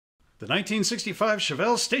The 1965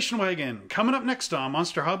 Chevelle station wagon. Coming up next on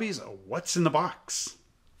Monster Hobbies, what's in the box?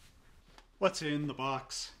 What's in the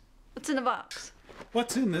box? What's in the box?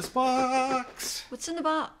 What's in this box? What's in the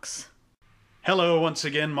box? Hello once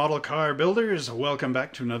again, model car builders. Welcome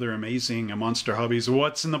back to another amazing Monster Hobbies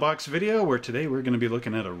What's in the Box video, where today we're going to be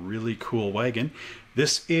looking at a really cool wagon.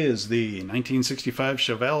 This is the 1965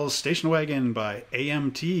 Chevelle station wagon by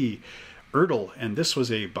AMT. ERTL, and this was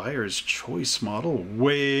a buyer's choice model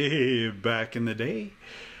way back in the day.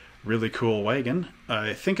 Really cool wagon.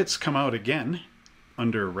 I think it's come out again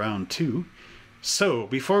under round 2. So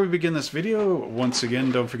before we begin this video, once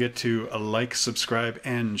again, don't forget to like, subscribe,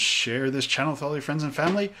 and share this channel with all your friends and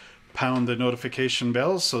family. Pound the notification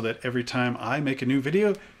bell so that every time I make a new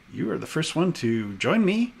video, you are the first one to join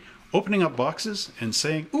me opening up boxes and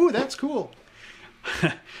saying, "Ooh, that's cool."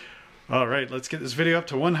 Alright, let's get this video up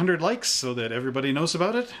to 100 likes so that everybody knows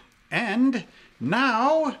about it. And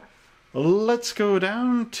now, let's go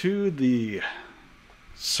down to the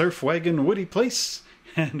Surf Wagon Woody place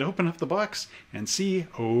and open up the box and see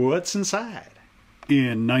what's inside.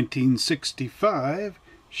 In 1965,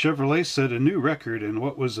 Chevrolet set a new record in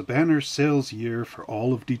what was a banner sales year for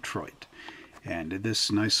all of Detroit. And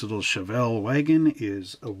this nice little Chevelle wagon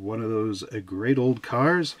is one of those great old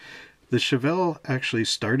cars. The Chevelle actually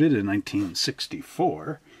started in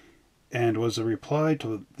 1964 and was a reply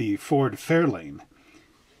to the Ford Fairlane.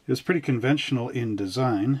 It was pretty conventional in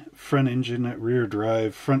design: front engine, rear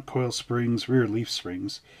drive, front coil springs, rear leaf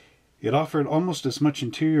springs. It offered almost as much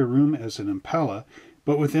interior room as an Impala,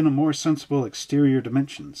 but within a more sensible exterior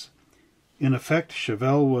dimensions. In effect,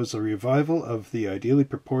 Chevelle was a revival of the ideally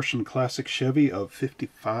proportioned classic Chevy of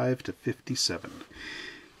 55 to 57.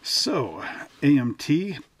 So,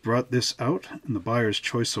 AMT brought this out in the Buyer's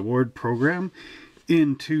Choice Award program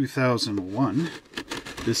in 2001.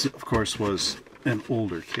 This, of course, was an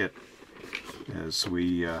older kit, as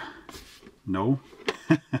we know,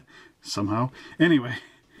 somehow. Anyway,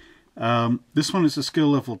 this one is a skill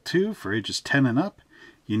level 2 for ages 10 and up.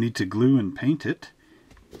 You need to glue and paint it.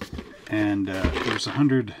 And there's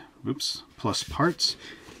 100 plus parts.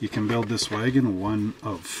 You can build this wagon one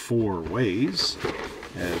of 4 ways,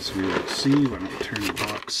 as we will see when I turn the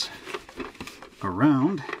box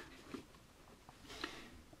around.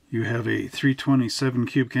 You have a 327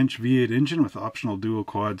 cubic inch V8 engine with optional dual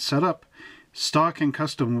quad setup, stock and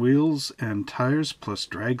custom wheels and tires plus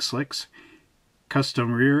drag slicks,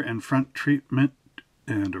 custom rear and front treatment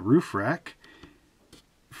and a roof rack.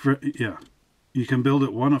 You can build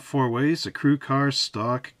it one of 4 ways: a crew car,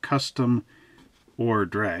 stock, custom, or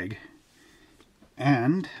drag.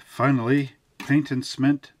 And finally, paint and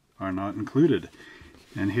cement are not included.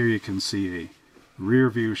 And here you can see a rear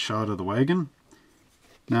view shot of the wagon.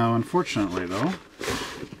 Now, unfortunately though,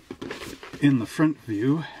 in the front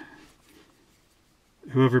view,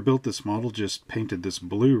 whoever built this model just painted this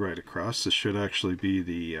blue right across. This should actually be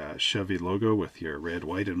the Chevy logo with your red,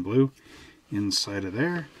 white, and blue inside of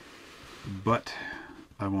there. But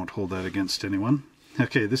I won't hold that against anyone.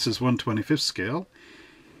 Okay, this is 1/25th scale.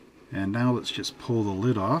 And now let's just pull the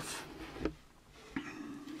lid off.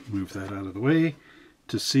 Move that out of the way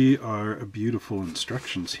to see our beautiful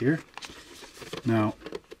instructions here. Now,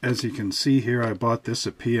 as you can see here, I bought this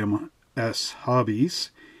at PMS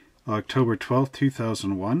Hobbies October 12,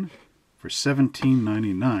 2001 for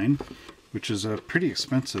 $17.99, which is a pretty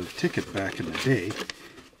expensive ticket back in the day.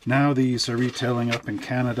 Now these are retailing up in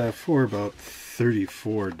Canada for about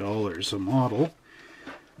 $34 a model.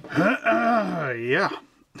 Yeah,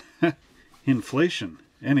 inflation.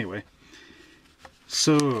 Anyway,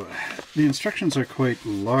 so the instructions are quite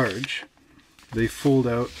large. They fold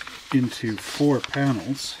out into 4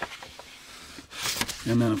 panels,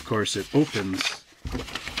 and then of course it opens,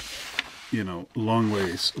 you know, long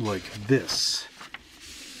ways like this.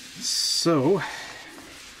 So,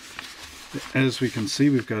 as we can see,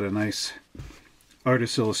 we've got a nice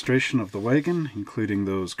artist illustration of the wagon, including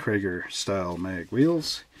those Krager style mag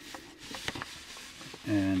wheels.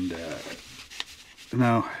 And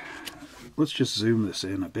now let's just zoom this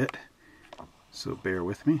in a bit, so bear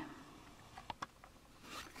with me.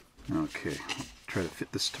 Okay, try to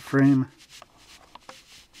fit this to frame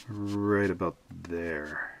right about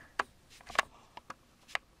there.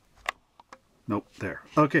 Nope, there.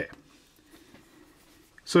 Okay.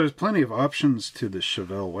 So there's plenty of options to the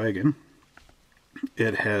Chevelle wagon.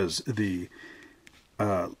 It has the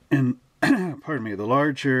pardon me, the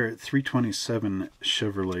larger 327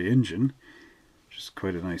 Chevrolet engine, which is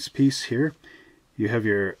quite a nice piece here. You have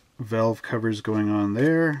your valve covers going on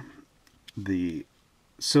there, the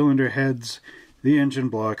cylinder heads, the engine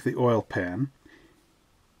block, the oil pan.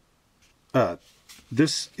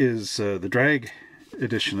 This is the drag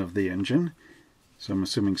edition of the engine, so I'm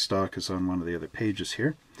assuming stock is on one of the other pages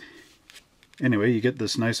here. Anyway, you get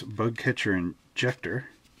this nice bug catcher injector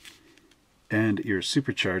and your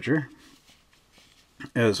supercharger,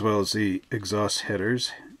 as well as the exhaust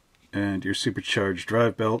headers and your supercharged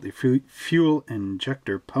drive belt, the fuel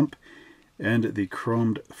injector pump, and the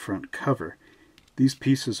chromed front cover. These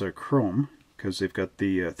pieces are chrome because they've got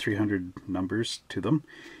the 300 numbers to them.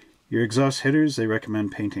 Your exhaust headers, they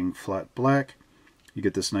recommend painting flat black. You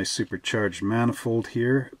get this nice supercharged manifold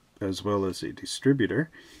here, as well as a distributor.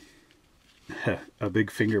 A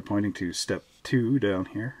big finger pointing to step 2 down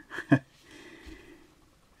here.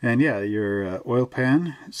 And yeah, your oil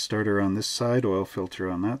pan, starter on this side, oil filter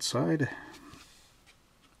on that side,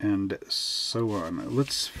 and so on.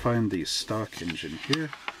 Let's find the stock engine here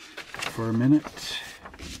for a minute.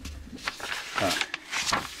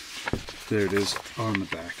 There it is on the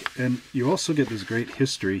back. And you also get this great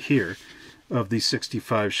history here of the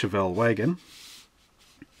 65 Chevelle Wagon,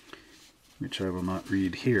 which I will not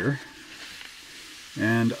read here,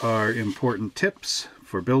 and our important tips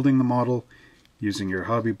for building the model, using your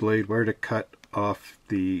hobby blade, where to cut off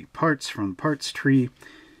the parts from the parts tree,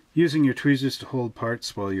 using your tweezers to hold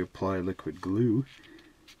parts while you apply liquid glue,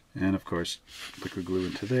 and of course liquid glue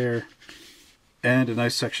into there, and a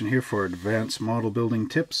nice section here for advanced model building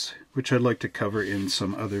tips, which I'd like to cover in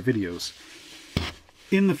some other videos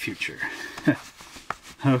in the future.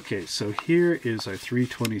 Okay, so here is our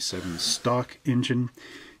 327 stock engine.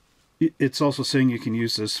 It's also saying you can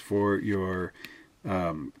use this for your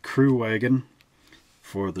crew wagon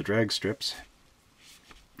for the drag strips.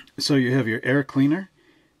 So you have your air cleaner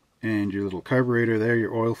and your little carburetor there,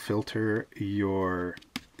 your oil filter, your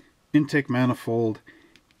intake manifold,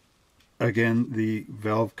 again the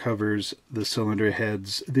valve covers, the cylinder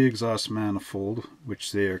heads, the exhaust manifold,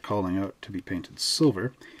 which they are calling out to be painted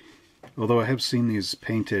silver, although I have seen these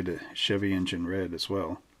painted Chevy engine red as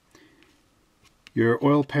well. Your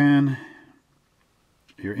oil pan,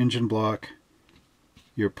 your engine block,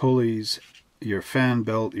 your pulleys, your fan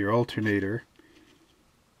belt, your alternator,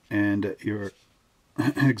 and your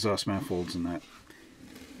exhaust manifolds and that.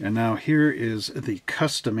 And now here is the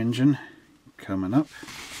custom engine coming up.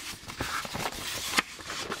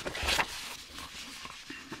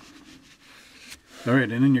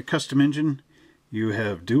 Alright, and in your custom engine you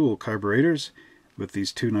have dual carburetors with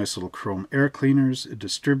these two nice little chrome air cleaners, a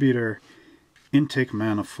distributor, intake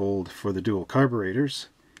manifold for the dual carburetors.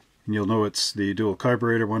 And you'll know it's the dual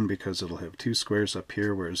carburetor one because it'll have two squares up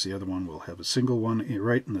here, whereas the other one will have a single one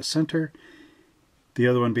right in the center. The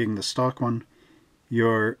other one being the stock one.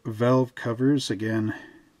 Your valve covers, again,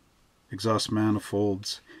 exhaust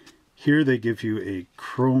manifolds. Here they give you a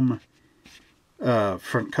chrome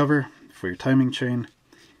front cover for your timing chain,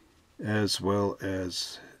 as well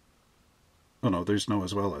as, oh no, there's no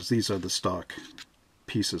as well as. These are the stock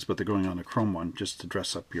pieces, but they're going on a chrome one just to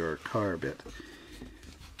dress up your car a bit.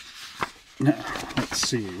 Now, let's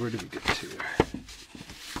see, where did we get to?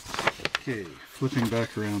 Okay, flipping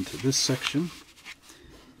back around to this section.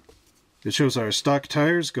 It shows our stock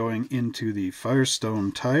tires going into the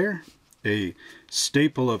Firestone tire, a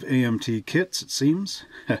staple of AMT kits, it seems.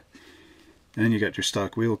 And then you got your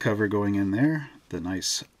stock wheel cover going in there, the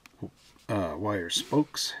nice wire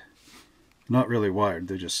spokes. Not really wired,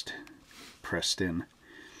 they're just pressed in.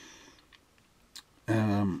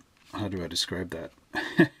 How do I describe that?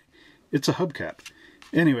 It's a hubcap.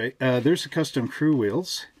 Anyway, there's the custom crew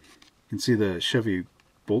wheels. You can see the Chevy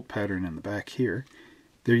bolt pattern in the back here.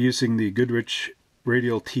 They're using the Goodrich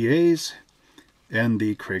radial TAs and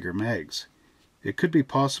the Krager mags. It could be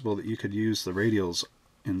possible that you could use the radials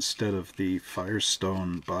instead of the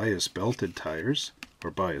Firestone bias belted tires,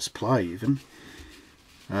 or bias ply even.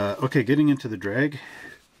 Okay, getting into the drag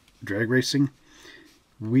racing,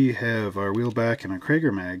 we have our wheel back and our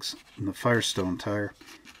Krager mags and the Firestone tire.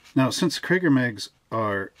 Now, since Krager mags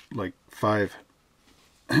are like five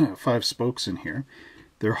spokes in here,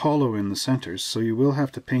 they're hollow in the centers, so you will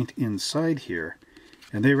have to paint inside here,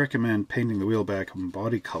 and they recommend painting the wheel back in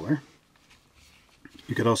body color.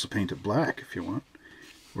 You could also paint it black if you want,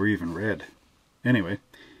 or even red. Anyway,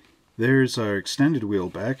 there's our extended wheel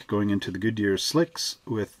back going into the Goodyear slicks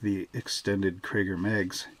with the extended Krager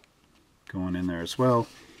mags going in there as well.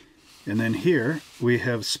 And then here we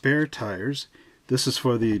have spare tires. This is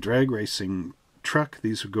for the drag racing truck.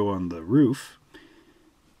 These would go on the roof.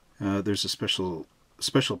 There's a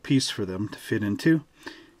special piece for them to fit into.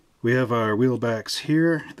 We have our wheel backs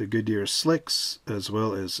here, the Goodyear slicks, as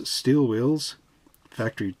well as steel wheels,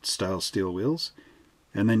 factory style steel wheels.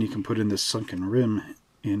 And then you can put in this sunken rim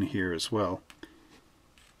in here as well.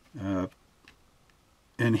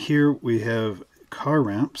 And here we have car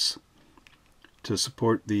ramps to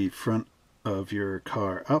support the front of your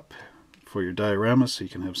car up for your diorama, so you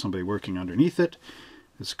can have somebody working underneath it.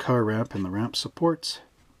 There's a car ramp and the ramp supports.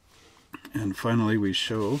 And finally we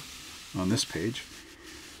show on this page,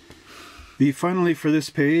 finally for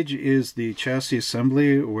this page is the chassis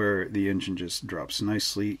assembly, where the engine just drops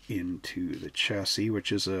nicely into the chassis,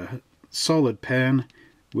 which is a solid pan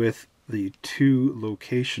with the 2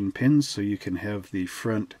 location pins, so you can have the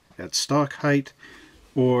front at stock height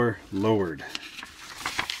or lowered.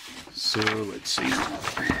 So let's see.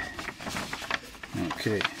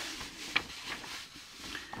 Okay.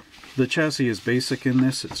 The chassis is basic in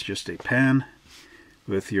this. It's just a pan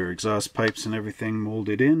with your exhaust pipes and everything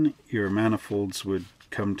molded in. Your manifolds would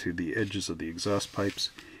come to the edges of the exhaust pipes.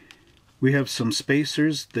 We have some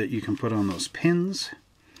spacers that you can put on those pins,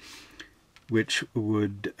 which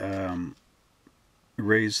would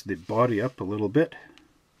raise the body up a little bit.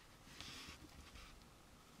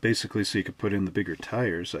 Basically so you could put in the bigger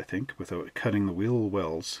tires, I think, without cutting the wheel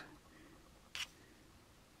wells.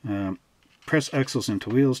 Press axles into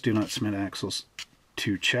wheels, do not cement axles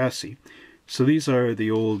to chassis. So these are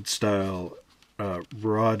the old style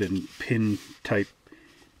rod and pin type,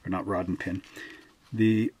 or not rod and pin.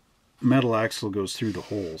 The metal axle goes through the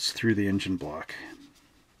holes, through the engine block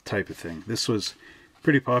type of thing. This was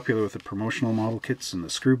pretty popular with the promotional model kits and the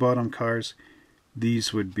screw bottom cars.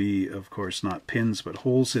 These would be, of course, not pins but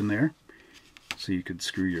holes in there, so you could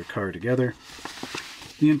screw your car together.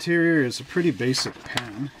 The interior is a pretty basic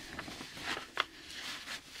pan,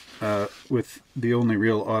 with the only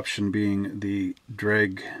real option being the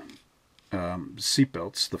drag seat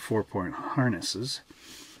belts, the 4-point harnesses,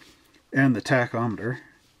 and the tachometer,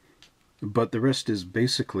 but the rest is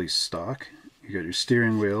basically stock. You got your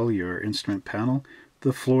steering wheel, your instrument panel,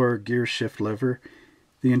 the floor gear shift lever,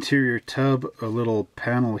 the interior tub, a little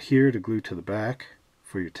panel here to glue to the back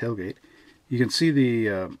for your tailgate. You can see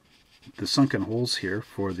the sunken holes here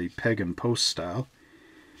for the peg and post style,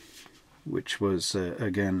 which was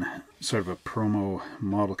again sort of a promo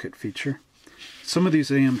model kit feature. Some of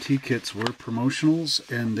these AMT kits were promotionals,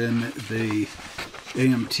 and then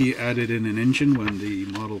AMT added in an engine when the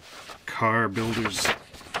model car builders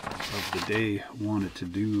of the day wanted to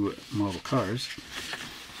do model cars.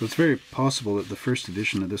 So it's very possible that the first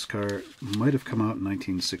edition of this car might have come out in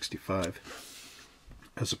 1965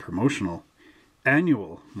 as a promotional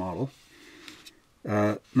annual model.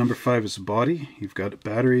 Number 5 is the body. You've got a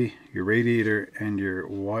battery, your radiator, and your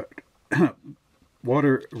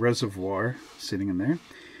water reservoir sitting in there.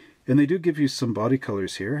 And they do give you some body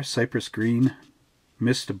colors here: cypress green,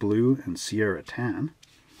 mist blue, and Sierra tan.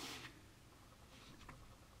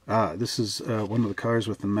 This is one of the cars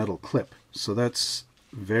with the metal clip. So that's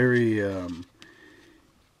very,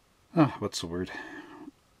 what's the word?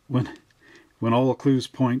 When all clues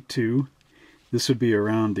point to, this would be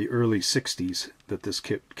around the early 60s that this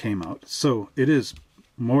kit came out. So it is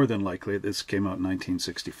more than likely this came out in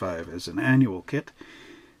 1965 as an annual kit,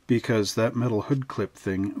 because that metal hood clip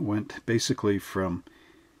thing went basically from,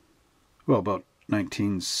 well, about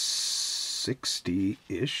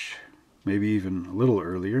 1960-ish, maybe even a little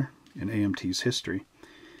earlier in AMT's history,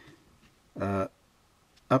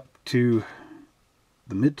 up to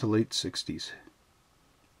the mid to late 60s.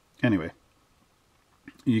 Anyway,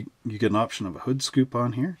 you get an option of a hood scoop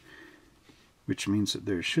on here, which means that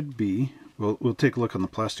there should be, well, we'll take a look on the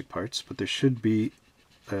plastic parts, but there should be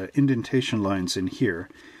indentation lines in here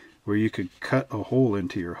where you could cut a hole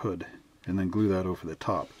into your hood and then glue that over the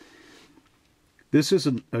top. This is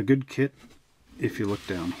a good kit if you look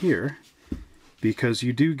down here, because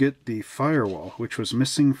you do get the firewall, which was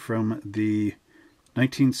missing from the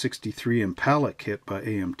 1963 Impala kit by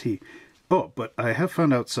AMT. Oh, but I have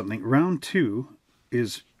found out something. Round 2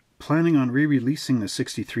 is planning on re-releasing the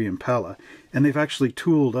 63 Impala, and they've actually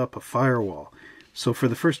tooled up a firewall. So for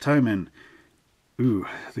the first time in,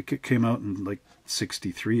 the kit came out in like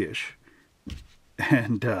 63-ish,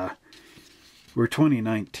 and we're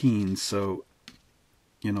 2019, so,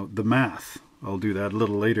 you know, the math, I'll do that a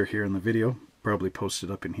little later here in the video, probably post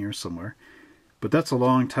it up in here somewhere. But that's a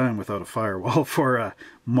long time without a firewall for a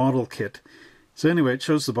model kit. So anyway, it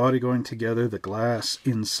shows the body going together, the glass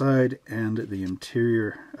inside, and the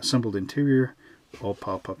interior, assembled interior, all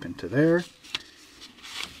pop up into there.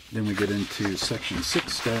 Then we get into section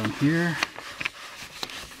 6 down here.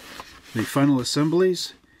 The final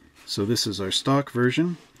assemblies. So this is our stock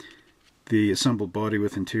version. The assembled body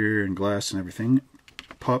with interior and glass and everything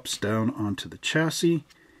pops down onto the chassis.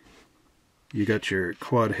 You got your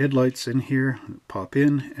quad headlights in here, pop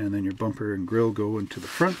in, and then your bumper and grille go into the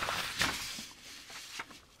front.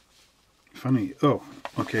 Funny, oh,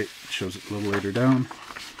 Okay, it shows it a little later down.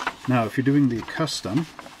 Now, if you're doing the custom,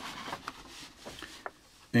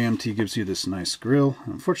 AMT gives you this nice grill.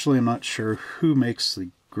 Unfortunately, I'm not sure who makes the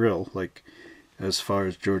grill, like as far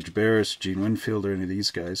as George Barris, Gene Winfield, or any of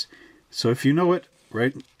these guys. So if you know it,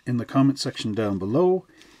 write in the comment section down below.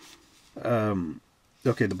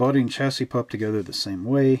 Okay, the body and chassis pop together the same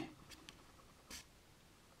way.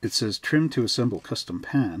 It says trim to assemble custom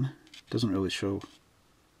pan. Doesn't really show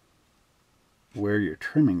where you're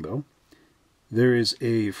trimming though. There is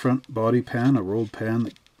a front body pan, a rolled pan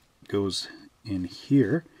that goes in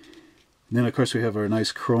here. And then of course we have our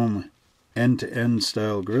nice chrome end-to-end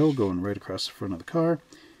style grille going right across the front of the car.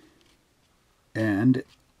 And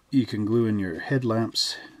you can glue in your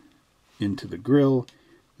headlamps into the grille.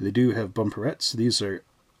 They do have bumperettes. These are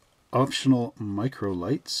optional micro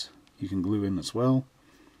lights you can glue in as well,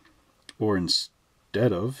 or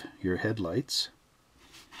instead of your headlights.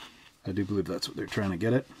 I do believe that's what they're trying to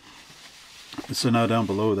get at. So now down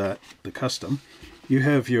below that, the custom, you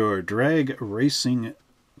have your drag racing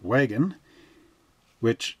wagon,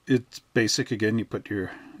 which it's basic. Again, you put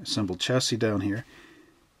your assembled chassis down here.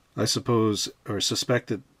 I suppose, or suspect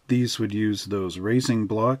that these would use those raising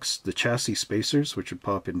blocks, the chassis spacers, which would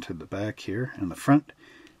pop into the back here and the front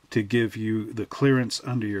to give you the clearance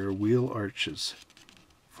under your wheel arches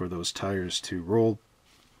for those tires to roll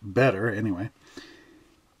better anyway.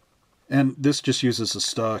 And this just uses a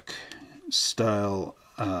stock style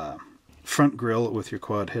front grille with your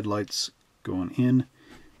quad headlights going in,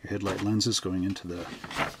 your headlight lenses going into the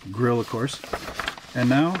grille, of course. And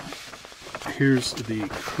now here's the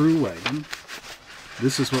crew wagon.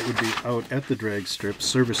 This is what would be out at the drag strip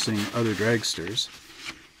servicing other dragsters.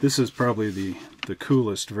 This is probably the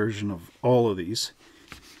coolest version of all of these.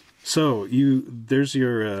 So there's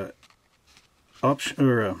your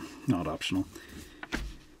not optional,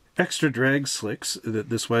 extra drag slicks that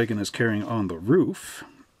this wagon is carrying on the roof,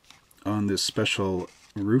 on this special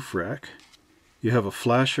roof rack. You have a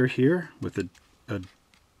flasher here with a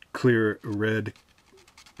clear red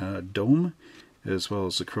dome, as well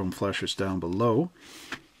as the chrome flashers down below.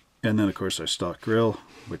 And then of course our stock grille,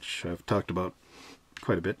 which I've talked about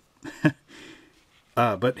quite a bit.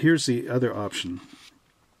 But here's the other option.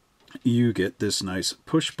 You get this nice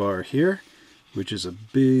push bar here, which is a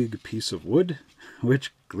big piece of wood,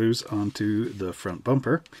 which glues onto the front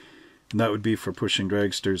bumper. And that would be for pushing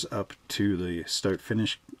dragsters up to the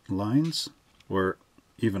start-finish lines, or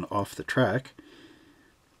even off the track.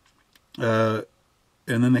 And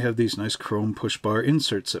then they have these nice chrome push bar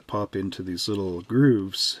inserts that pop into these little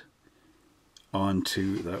grooves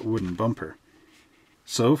onto that wooden bumper.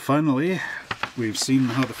 So finally, we've seen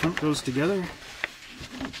how the front goes together,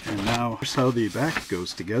 and now here's how the back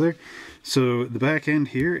goes together. So the back end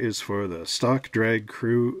here is for the stock drag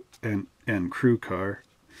crew and crew car.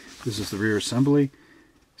 This is the rear assembly.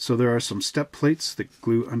 So there are some step plates that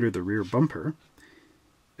glue under the rear bumper,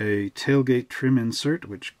 a tailgate trim insert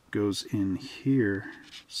which goes in here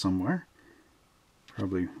somewhere,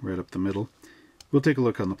 probably right up the middle. We'll take a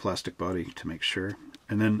look on the plastic body to make sure.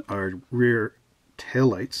 And then our rear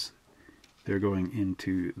taillights, they're going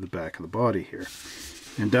into the back of the body here.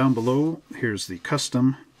 And down below, here's the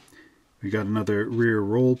custom. We got another rear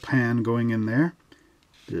roll pan going in there,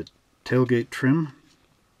 the tailgate trim,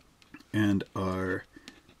 and our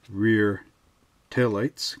rear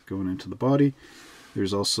taillights going into the body.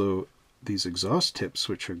 There's also these exhaust tips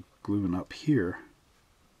which are gluing up here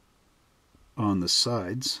on the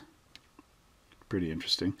sides. Pretty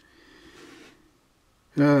interesting.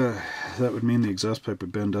 That would mean the exhaust pipe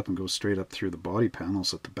would bend up and go straight up through the body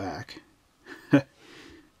panels at the back.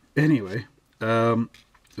 Anyway, the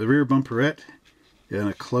rear bumperette and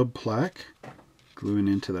a club plaque gluing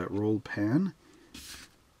into that rolled pan.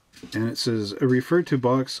 And it says, a refer to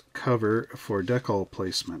box cover for decal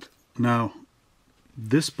placement. Now,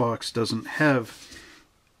 this box doesn't have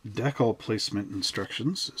decal placement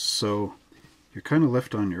instructions, so you're kind of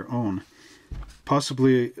left on your own.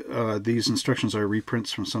 Possibly these instructions are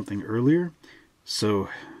reprints from something earlier, so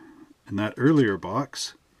in that earlier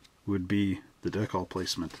box would be the decal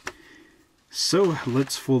placement. So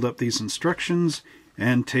let's fold up these instructions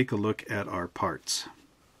and take a look at our parts.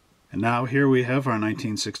 And now here we have our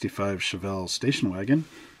 1965 Chevelle station wagon.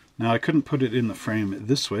 Now I couldn't put it in the frame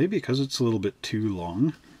this way because it's a little bit too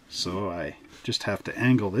long, so I just have to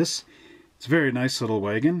angle this. It's a very nice little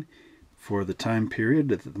wagon for the time period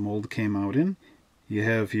that the mold came out in. You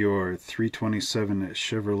have your 327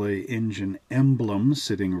 Chevrolet engine emblem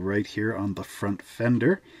sitting right here on the front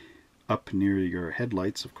fender, up near your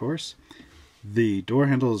headlights, of course. The door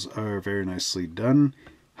handles are very nicely done.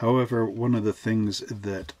 However, one of the things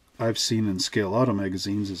that I've seen in Scale Auto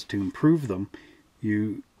magazines is to improve them,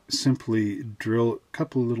 you simply drill a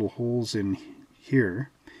couple of little holes in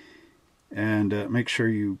here and make sure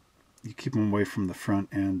you keep them away from the front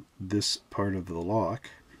and this part of the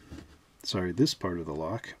lock. Sorry, this part of the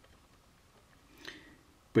lock.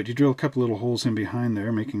 But you drill a couple little holes in behind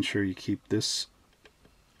there, making sure you keep this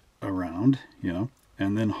around, you know,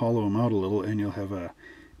 and then hollow them out a little and you'll have a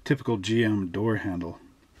typical GM door handle.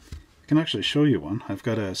 I can actually show you one. I've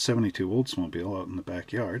got a 72 Oldsmobile out in the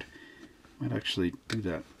backyard. Might actually do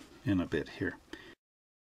that in a bit here.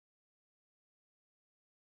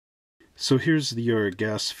 So here's your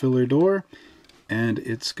gas filler door, and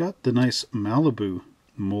it's got the nice Malibu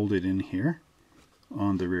molded in here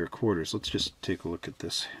on the rear quarters. Let's just take a look at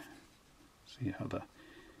this. See how the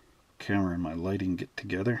camera and my lighting get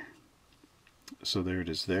together. So there it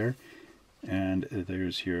is there, and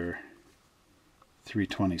there's your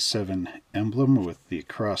 327 emblem with the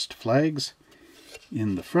crossed flags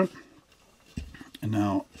in the front. And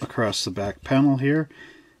now across the back panel here,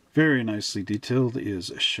 very nicely detailed,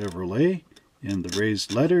 is Chevrolet in the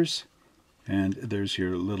raised letters, and there's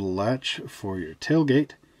your little latch for your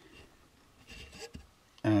tailgate.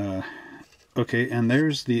 Okay, and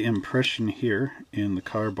there's the impression here in the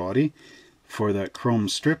car body for that chrome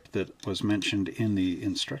strip that was mentioned in the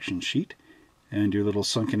instruction sheet, and your little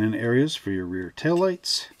sunken in areas for your rear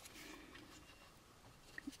taillights.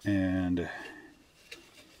 And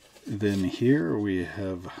then here we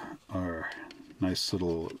have our nice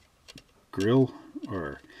little grill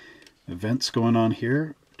or vents going on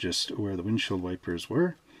here, just where the windshield wipers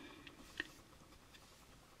were.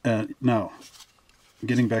 Now,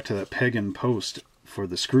 getting back to that peg and post for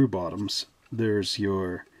the screw bottoms, there's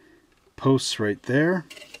your posts right there,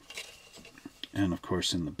 and of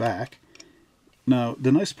course in the back. Now,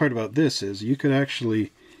 the nice part about this is you could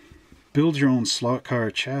actually build your own slot car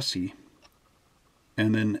chassis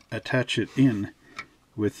and then attach it in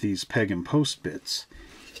with these peg and post bits.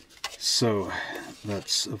 So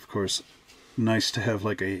that's of course nice to have,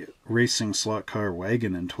 like a racing slot car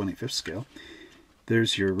wagon in 25th scale.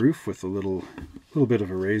 There's your roof with a little bit of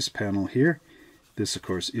a raised panel here. This of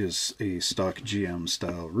course is a stock GM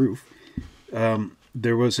style roof.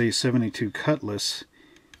 There was a 72 Cutlass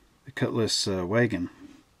wagon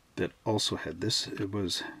that also had this.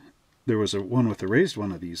 There was one with a raised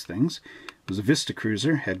one of these things. It was a Vista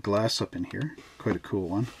Cruiser, had glass up in here. Quite a cool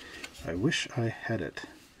one. I wish I had it.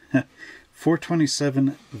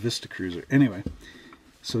 427 Vista Cruiser. Anyway,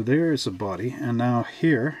 so there is a body, and now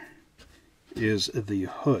here is the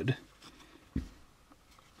hood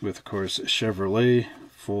with, of course, Chevrolet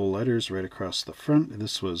full letters right across the front.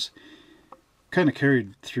 This was kind of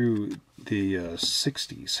carried through the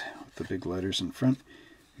 60s with the big letters in front.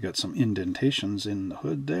 You got some indentations in the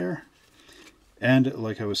hood there. And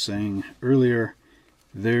like I was saying earlier,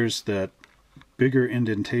 there's that bigger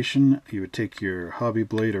indentation. You would take your hobby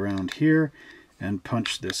blade around here and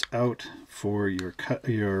punch this out for your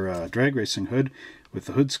drag racing hood with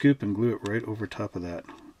the hood scoop and glue it right over top of that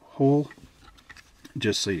hole,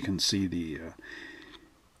 just so you can see the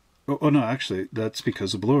oh no, actually that's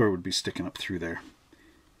because a blower would be sticking up through there.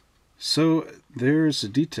 So there's a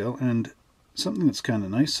detail, and something that's kind of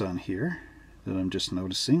nice on here that I'm just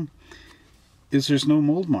noticing is there's no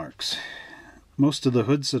mold marks. Most of the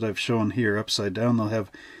hoods that I've shown here upside down, they'll have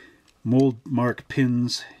mold mark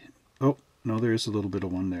pins. Oh, no, there is a little bit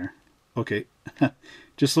of one there. Okay,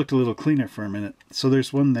 just looked a little cleaner for a minute. So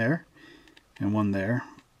there's one there and one there.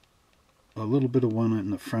 A little bit of one in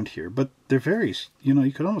the front here, but they're very, you know,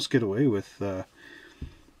 you could almost get away with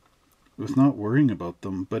not worrying about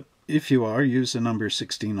them. But if you are, use a number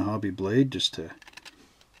 16 hobby blade just to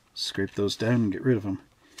scrape those down and get rid of them.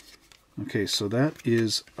 Okay, so that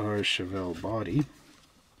is our Chevelle body.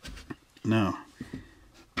 Now,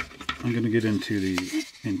 I'm going to get into the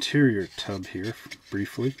interior tub here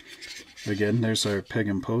briefly. Again, there's our peg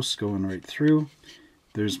and posts going right through.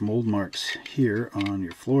 There's mold marks here on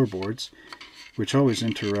your floorboards, which always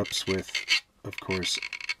interrupts with, of course,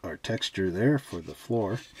 our texture there for the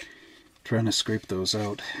floor. Trying to scrape those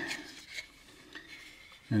out.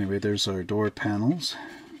 Anyway, there's our door panels.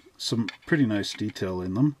 Some pretty nice detail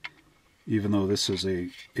in them, even though this is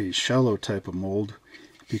a shallow type of mold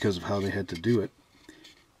because of how they had to do it.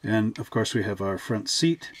 And of course we have our front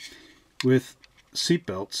seat with seat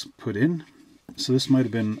belts put in. So this might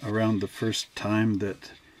have been around the first time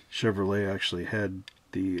that Chevrolet actually had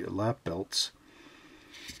the lap belts.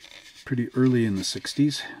 Pretty early in the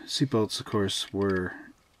 60s. Seat belts, of course, were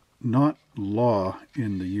not law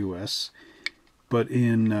in the US, but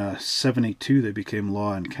in 72 they became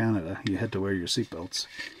law in Canada. You had to wear your seat belts.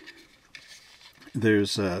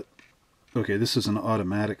 There's Okay, this is an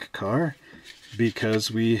automatic car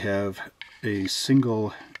because we have a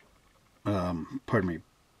single, the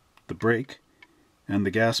brake and the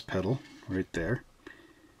gas pedal right there.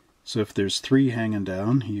 So if there's 3 hanging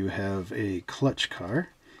down, you have a clutch car,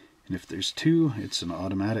 and if there's 2, it's an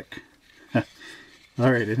automatic.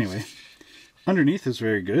 Alright, anyway, underneath is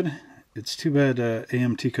very good. It's too bad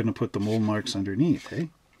AMT couldn't have put the mold marks underneath, eh?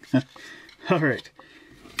 Alright,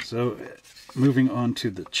 so moving on to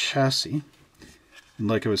the chassis. And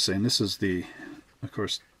like I was saying, this is the, of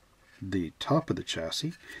course, the top of the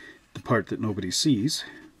chassis, the part that nobody sees.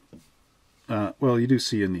 Well, you do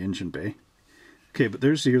see in the engine bay. Okay, but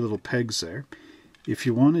there's your little pegs there. If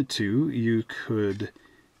you wanted to, you could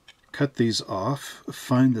cut these off,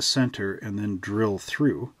 find the center, and then drill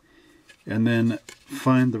through. And then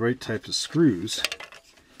find the right type of screws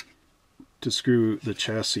to screw the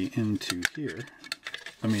chassis into here.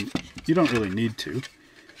 I mean, you don't really need to,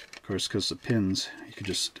 of course, because the pins, you could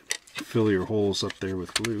just fill your holes up there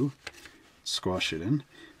with glue, squash it in.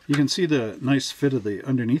 You can see the nice fit of the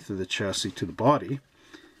underneath of the chassis to the body.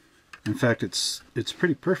 In fact, it's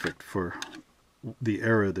pretty perfect for the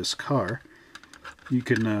era of this car. You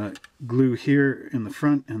can glue here in the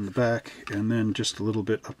front and the back, and then just a little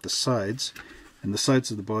bit up the sides. And the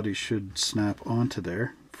sides of the body should snap onto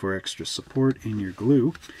there for extra support in your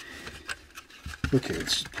glue. Okay,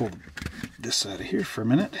 let's pull this out of here for a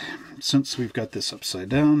minute. Since we've got this upside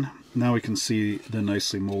down, now we can see the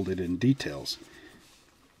nicely molded in details.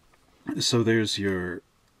 So there's your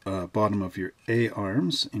bottom of your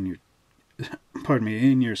A-arms in your,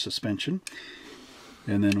 in your suspension.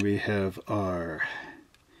 And then we have our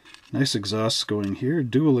nice exhausts going here,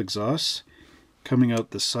 dual exhausts coming out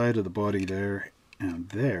the side of the body there and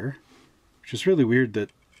there, which is really weird that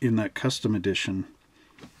in that custom edition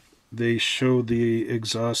they show the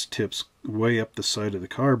exhaust tips way up the side of the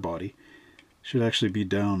car body. Should actually be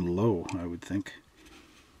down low, I would think.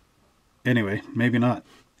 Anyway, maybe not.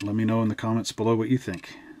 Let me know in the comments below what you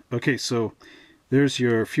think. Okay, so there's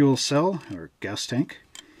your fuel cell or gas tank,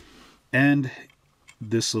 and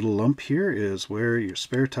this little lump here is where your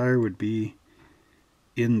spare tire would be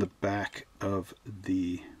in the back of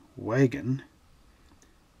the wagon.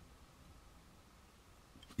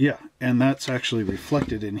 Yeah, and that's actually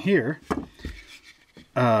reflected in here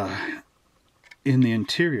in the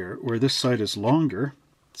interior, where this side is longer,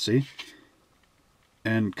 see,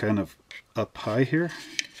 and kind of up high here.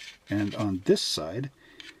 And on this side,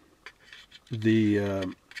 the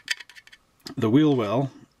wheel well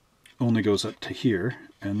only goes up to here,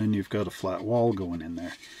 and then you've got a flat wall going in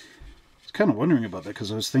there. I was kind of wondering about that,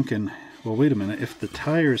 because I was thinking, well, wait a minute, if the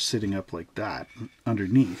tire is sitting up like that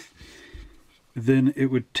underneath, then it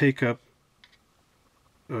would take up,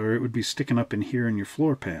 or it would be sticking up in here in your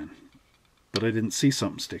floor pan. But I didn't see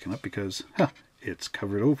something sticking up because, it's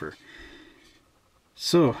covered over.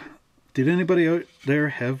 So, did anybody out there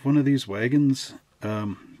have one of these wagons? Let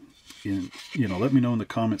me know in the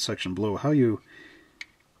comment section below how you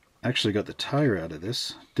actually got the tire out of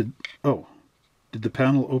this. Did the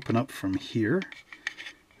panel open up from here?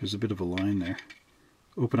 There's a bit of a line there.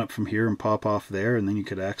 Open up from here and pop off there, and then you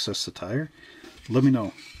could access the tire? Let me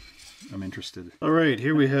know. I'm interested. Alright,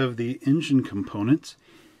 here we have the engine components.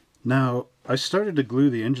 Now, I started to glue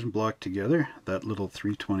the engine block together, that little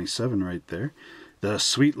 327 right there. The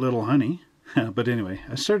sweet little honey. But anyway,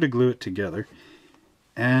 I started to glue it together.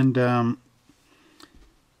 And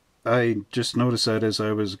I just noticed that as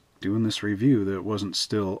I was doing this review that it wasn't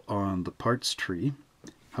still on the parts tree.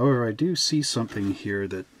 However, I do see something here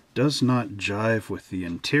that does not jive with the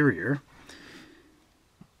interior.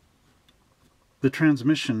 The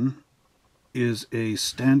transmission is a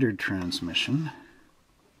standard transmission.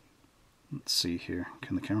 Let's see here.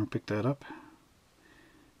 Can the camera pick that up?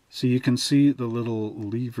 So you can see the little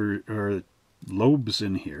lever or lobes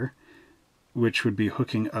in here, which would be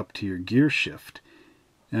hooking up to your gear shift.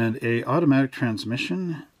 And a automatic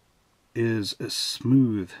transmission is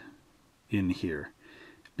smooth in here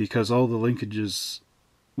because all the linkages,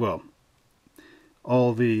 well,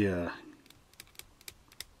 all the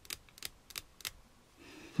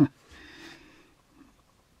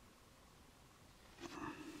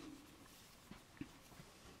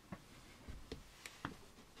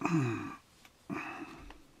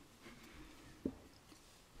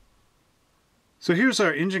So here's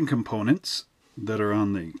our engine components that are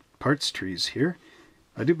on the parts trees here.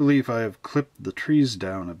 I do believe I have clipped the trees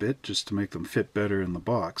down a bit just to make them fit better in the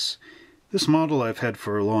box. This model I've had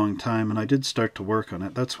for a long time, and I did start to work on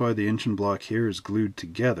it. That's why the engine block here is glued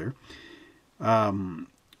together.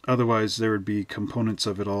 Otherwise there would be components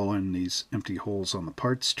of it all in these empty holes on the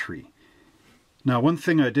parts tree. Now, one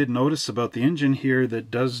thing I did notice about the engine here that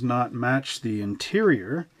does not match the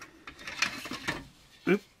interior.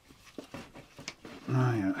 Oop.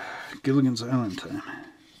 Oh yeah, Gilligan's Island time.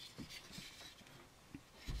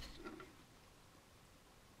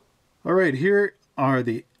 Alright, here are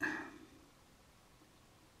the...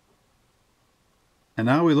 And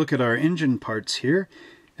now we look at our engine parts here.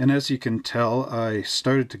 And as you can tell, I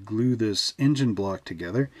started to glue this engine block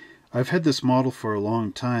together. I've had this model for a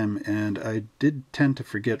long time, and I did tend to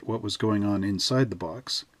forget what was going on inside the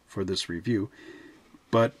box for this review,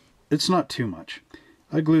 but it's not too much.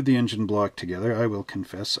 I glued the engine block together, I will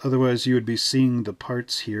confess, otherwise you would be seeing the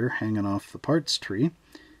parts here hanging off the parts tree,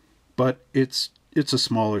 but it's a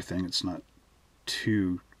smaller thing, it's not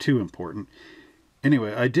too important.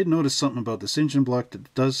 Anyway, I did notice something about this engine block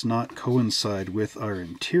that does not coincide with our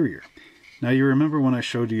interior. Now you remember when I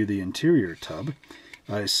showed you the interior tub,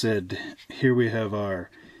 I said here we have our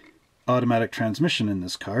automatic transmission in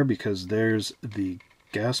this car because there's the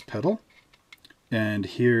gas pedal and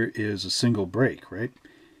here is a single brake, right?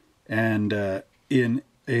 And in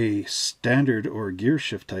a standard or gear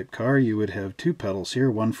shift type car you would have two pedals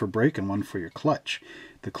here, one for brake and one for your clutch.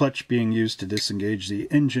 The clutch being used to disengage the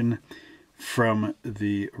engine from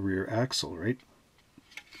the rear axle, right?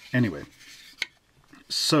 Anyway,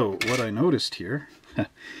 so what I noticed here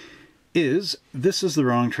is this is the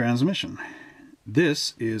wrong transmission.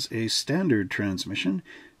 This is a standard transmission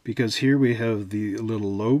because here we have the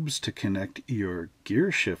little lobes to connect your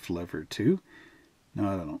gear shift lever to. No,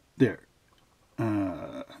 I don't know. There.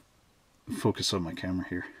 Focus on my camera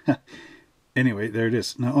here. Anyway, there it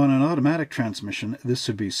is. Now on an automatic transmission, this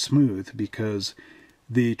would be smooth because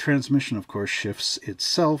the transmission, of course, shifts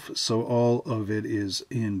itself, so all of it is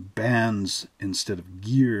in bands instead of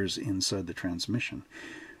gears inside the transmission.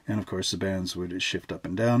 And of course the bands would shift up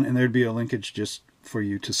and down, and there'd be a linkage just for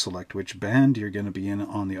you to select which band you're going to be in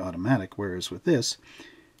on the automatic, whereas with this,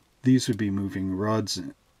 these would be moving rods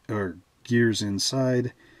or gears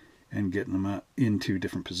inside and getting them into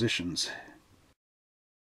different positions.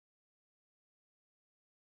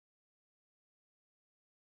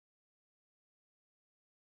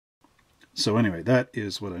 So anyway, that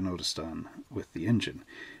is what I noticed on with the engine.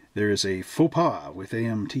 There is a faux pas with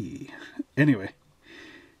AMT. Anyway,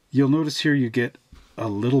 you'll notice here you get a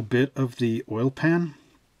little bit of the oil pan,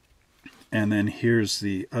 and then here's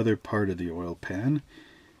the other part of the oil pan.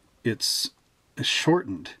 It's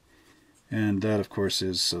shortened, and that of course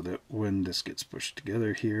is so that when this gets pushed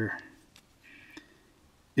together here,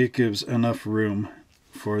 it gives enough room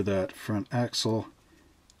for that front axle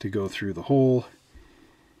to go through the hole.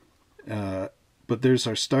 But there's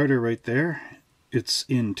our starter right there. It's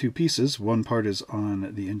in two pieces. One part is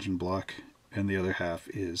on the engine block and the other half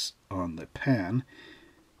is on the pan,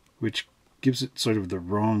 which gives it sort of the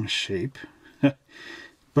wrong shape.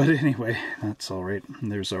 But anyway, that's alright.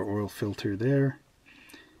 There's our oil filter there,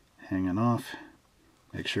 hanging off.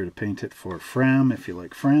 Make sure to paint it for Fram if you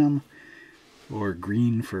like Fram, or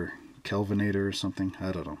green for Kelvinator or something.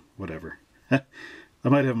 I don't know, whatever. I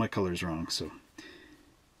might have my colors wrong, so...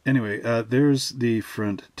 Anyway, there's the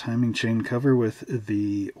front timing chain cover with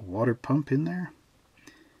the water pump in there.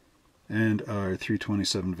 And our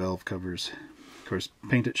 327 valve covers. Of course,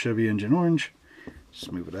 paint it Chevy engine orange.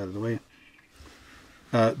 Just move it out of the way.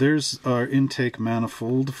 There's our intake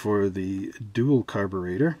manifold for the dual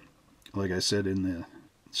carburetor. Like I said in the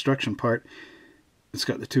instruction part, it's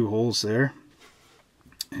got the two holes there.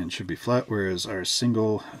 And should be flat, whereas our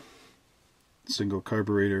single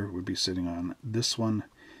carburetor would be sitting on this one,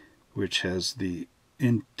 which has the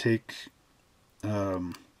intake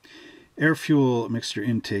air fuel mixture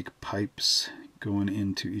intake pipes going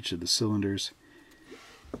into each of the cylinders,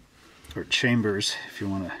 or chambers if you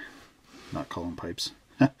want to not call them pipes.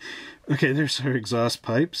 Okay, there's our exhaust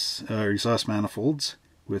pipes, our exhaust manifolds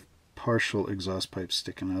with partial exhaust pipes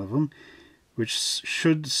sticking out of them, which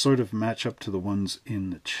should sort of match up to the ones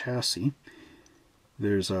in the chassis.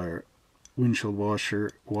 There's our windshield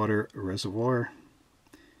washer water reservoir,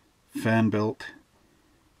 fan belt.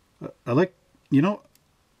 I like, you know,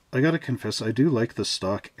 I gotta confess, I do like the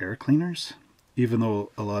stock air cleaners, even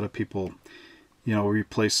though a lot of people, you know,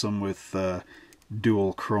 replace them with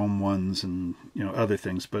dual chrome ones and, you know, other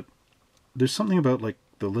things. But there's something about like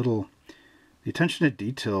the attention to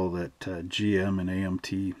detail that GM and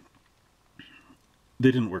AMT,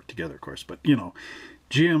 they didn't work together, of course, but you know,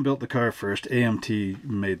 GM built the car first, AMT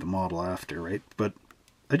made the model after, right? But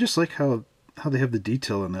I just like how they have the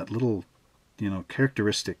detail in that little, you know,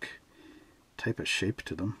 characteristic type of shape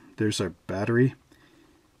to them. There's our battery,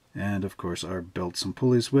 and of course our belts and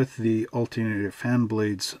pulleys with the alternator fan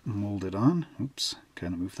blades molded on. Oops,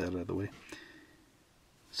 kind of moved that out of the way.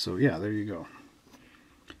 So yeah, there you go.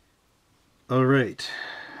 All right,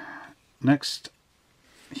 next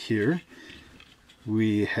here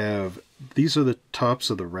we have, these are the tops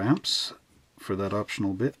of the ramps for that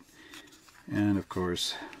optional bit, and of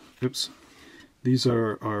course, oops, these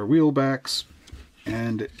are our wheel backs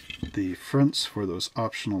and the fronts for those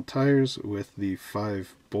optional tires with the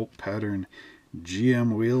 5 bolt pattern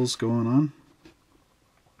GM wheels going on.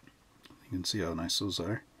 You can see how nice those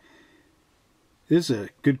are. It is a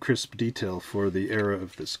good crisp detail for the era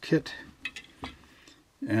of this kit.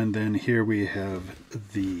 And then here we have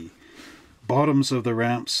the bottoms of the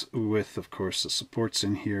ramps with, of course, the supports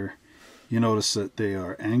in here. You notice that they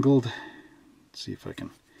are angled. Let's see if I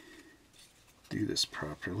can do this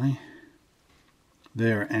properly.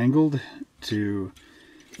 They are angled to,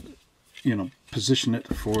 you know, position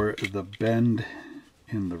it for the bend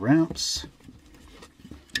in the ramps.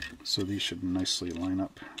 So these should nicely line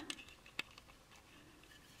up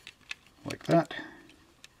like that,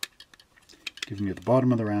 giving you the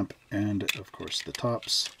bottom of the ramp and of course the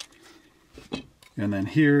tops. And then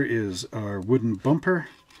here is our wooden bumper,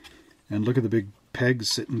 and look at the big pegs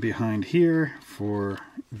sitting behind here for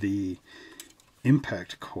the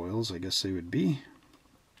impact coils, I guess they would be,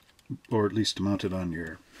 or at least mounted on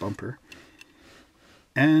your bumper.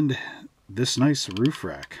 And this nice roof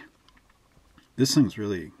rack. This thing's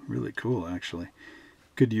really cool, actually.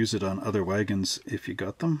 Could use it on other wagons if you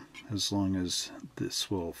got them, as long as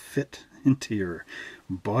this will fit into your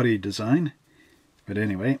body design. But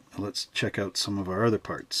anyway, let's check out some of our other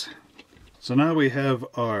parts. So now we have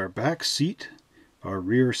our back seat, our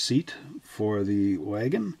rear seat for the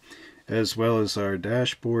wagon, as well as our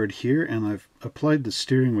dashboard here, and I've applied the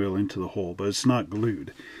steering wheel into the hole, but it's not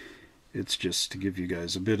glued. It's just to give you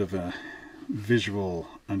guys a bit of a visual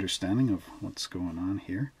understanding of what's going on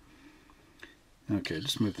here. Okay,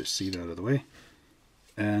 just move this seat out of the way,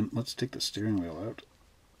 and let's take the steering wheel out.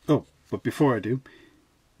 Oh, but before I do,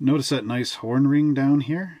 notice that nice horn ring down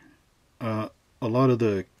here? A lot of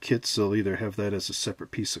the kits will either have that as a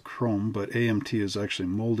separate piece of chrome, but AMT has actually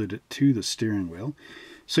molded it to the steering wheel.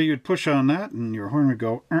 So you'd push on that and your horn would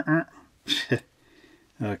go,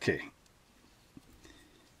 Okay.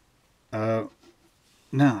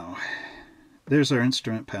 Now, there's our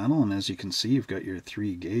instrument panel, and as you can see, you've got your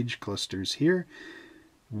 3 gauge clusters here.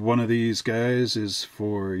 One of these guys is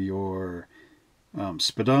for your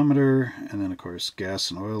speedometer, and then of course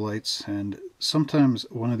gas and oil lights, and sometimes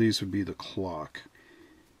one of these would be the clock.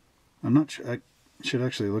 I'm not sure, I should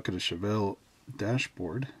actually look at a Chevelle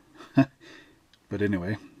dashboard. But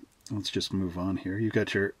anyway, let's just move on here. You've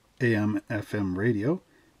got your AM, FM radio,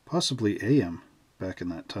 possibly AM back in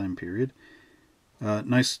that time period.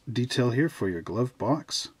 Nice detail here for your glove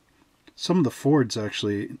box. Some of the Fords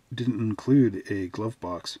actually didn't include a glove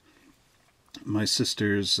box. My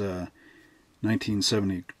sister's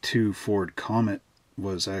 1972 Ford Comet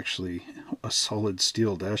was actually a solid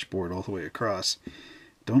steel dashboard all the way across.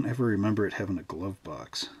 Don't ever remember it having a glove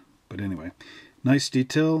box. But anyway, nice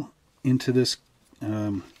detail into this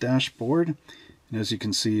dashboard. And as you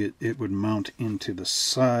can see, it would mount into the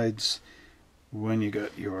sides when you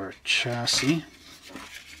got your chassis.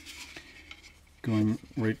 Going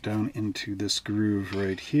right down into this groove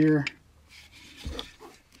right here.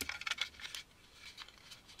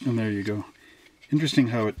 And there you go. Interesting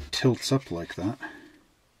how it tilts up like that.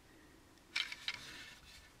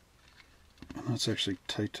 And that's actually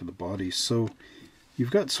tight to the body. So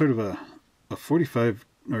you've got sort of a 45,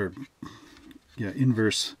 or yeah,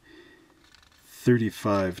 inverse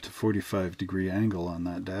 35 to 45 degree angle on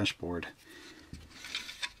that dashboard.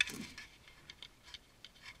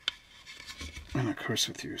 And of course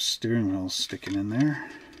with your steering wheel sticking in there,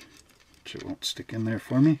 which it won't stick in there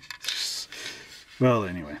for me. Well,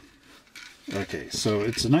 anyway. Okay, so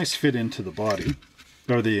it's a nice fit into the body,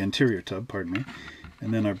 or the interior tub, pardon me.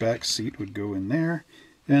 And then our back seat would go in there.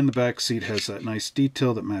 And the back seat has that nice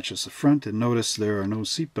detail that matches the front. And notice there are no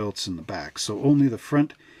seat belts in the back. So only the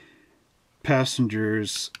front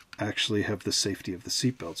passengers actually have the safety of the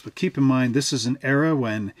seat belts. But keep in mind, this is an era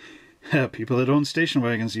when people that own station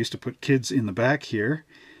wagons used to put kids in the back here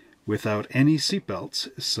without any seat belts.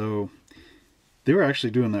 So they were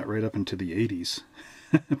actually doing that right up into the 80s.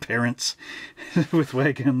 Parents with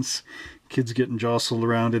wagons, kids getting jostled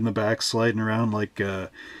around in the back, sliding around like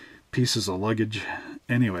pieces of luggage.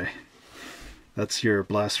 Anyway, that's your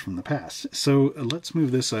blast from the past. So let's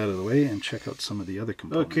move this out of the way and check out some of the other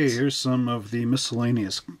components. Okay, here's some of the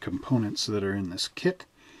miscellaneous components that are in this kit.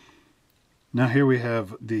 Now here we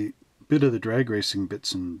have the bit of the drag racing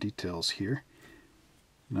bits and details here.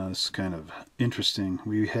 Now this is kind of interesting.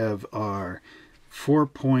 We have our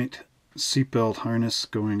 4-point seatbelt harness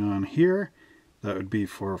going on here. That would be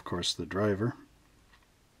for, of course, the driver.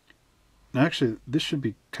 Actually, this should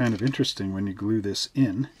be kind of interesting when you glue this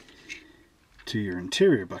in to your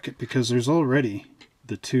interior bucket, because there's already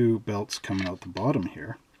the two belts coming out the bottom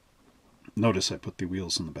here. Notice I put the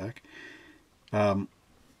wheels in the back.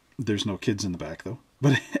 There's no kids in the back though.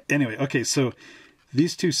 But anyway, okay, so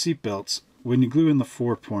these two seat belts, when you glue in the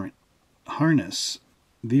 4-point harness,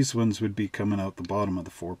 these ones would be coming out the bottom of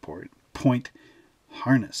the 4-point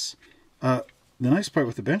harness. The nice part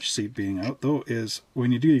with the bench seat being out though is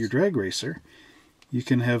when you do your drag racer, you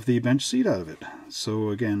can have the bench seat out of it. So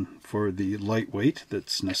again, for the lightweight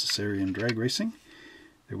that's necessary in drag racing,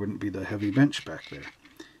 there wouldn't be the heavy bench back there.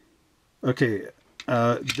 Okay,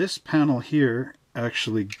 this panel here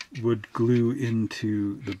actually would glue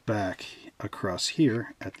into the back across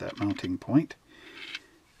here at that mounting point.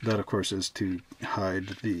 That, of course, is to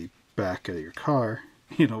hide the back of your car,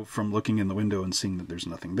 you know, from looking in the window and seeing that there's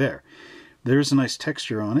nothing there. There's a nice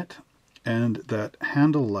texture on it, and that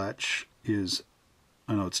handle latch is,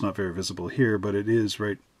 I know it's not very visible here, but it is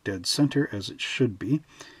right dead center as it should be.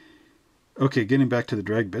 Okay, getting back to the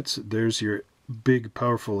drag bits, there's your big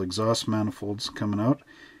powerful exhaust manifolds coming out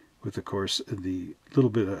with, of course, the little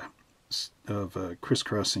bit of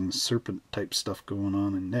crisscrossing serpent type stuff going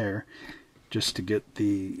on in there just to get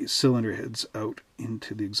the cylinder heads out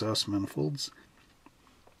into the exhaust manifolds.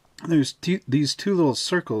 There's these two little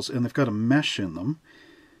circles, and they've got a mesh in them,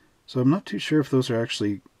 so I'm not too sure if those are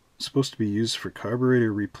actually supposed to be used for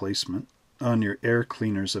carburetor replacement on your air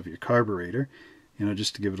cleaners of your carburetor, you know,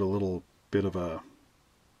 just to give it a little bit of a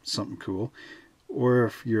something cool, or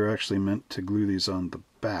if you're actually meant to glue these on the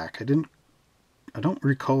back. I don't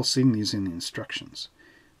recall seeing these in the instructions.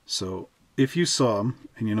 So if you saw them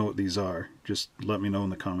and you know what these are, just let me know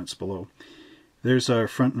in the comments below. There's our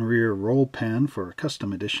front and rear roll pan for a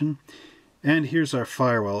custom edition. And here's our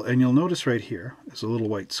firewall, and you'll notice right here is a little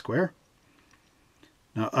white square.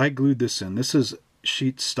 Now I glued this in. This is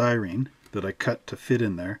sheet styrene that I cut to fit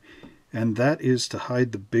in there, and that is to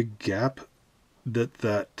hide the big gap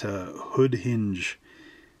that hood hinge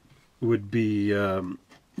would be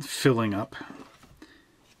filling up.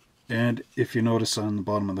 And if you notice on the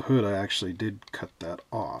bottom of the hood, I actually did cut that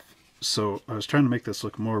off. So I was trying to make this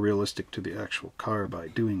look more realistic to the actual car by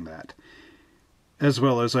doing that. As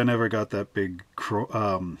well as I never got that big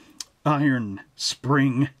iron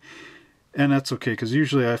spring. And that's okay, because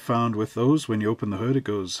usually I found with those, when you open the hood, it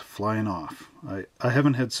goes flying off. I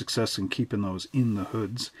haven't had success in keeping those in the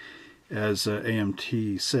hoods, as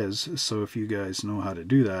AMT says, so if you guys know how to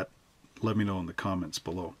do that, let me know in the comments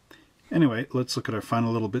below. Anyway, let's look at our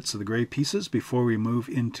final little bits of the gray pieces before we move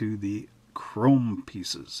into the chrome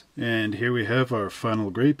pieces. And here we have our final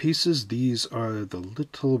gray pieces. These are the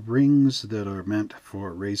little rings that are meant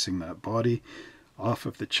for raising that body off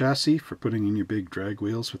of the chassis for putting in your big drag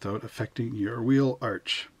wheels without affecting your wheel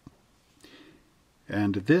arch.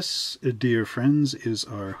 And this, dear friends, is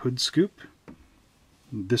our hood scoop.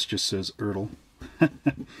 This just says ERTL,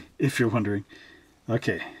 if you're wondering.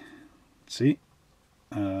 Okay, see?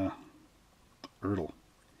 ERTL.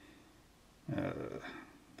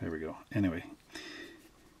 There we go. Anyway.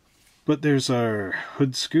 But there's our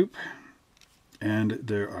hood scoop. And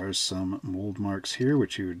there are some mold marks here,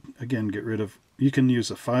 which you would, again, get rid of. You can use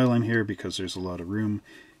a file in here because there's a lot of room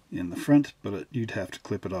in the front, but you'd have to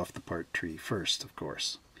clip it off the part tree first, of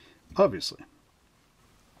course. Obviously.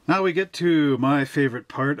 Now we get to my favorite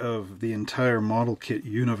part of the entire model kit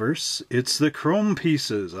universe. It's the chrome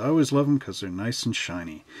pieces. I always love them because they're nice and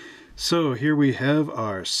shiny. So here we have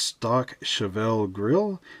our stock Chevelle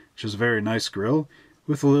grill, which is a very nice grill,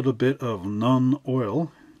 with a little bit of Nuln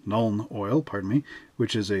oil,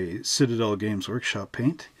 which is a Citadel Games Workshop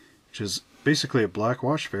paint, which is basically a black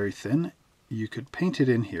wash, very thin. You could paint it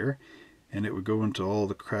in here, and it would go into all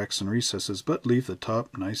the cracks and recesses, but leave the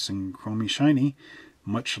top nice and chromy shiny,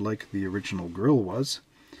 much like the original grill was.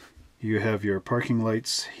 You have your parking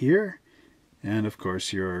lights here, and of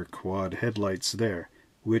course your quad headlights there,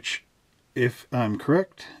 which, if I'm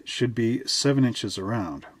correct, should be 7 inches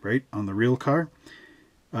around, right, on the real car.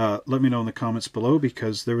 Let me know in the comments below,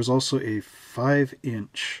 because there was also a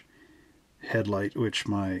 5-inch headlight, which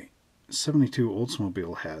my 72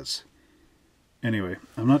 Oldsmobile has. Anyway,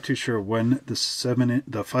 I'm not too sure when the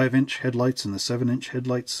 5-inch headlights and the 7-inch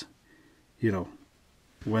headlights, you know,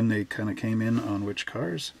 when they kind of came in on which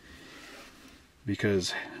cars,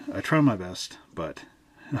 because I try my best, but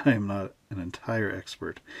I am not an entire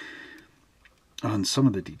expert on some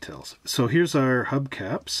of the details. So here's our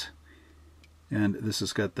hubcaps, and this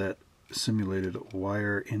has got that simulated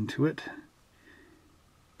wire into it.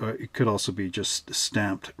 it could also be just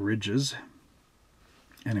stamped ridges.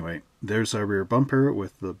 Anyway, there's our rear bumper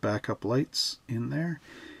with the backup lights in there.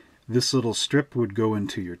 This little strip would go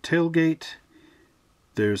into your tailgate.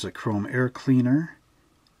 There's a chrome air cleaner.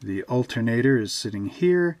 The alternator is sitting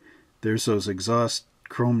here. There's those exhaust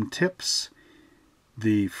chrome tips.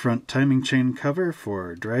 The front timing chain cover for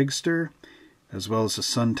our dragster, as well as a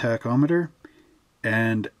sun tachometer.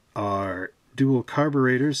 And our dual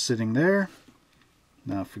carburetors sitting there.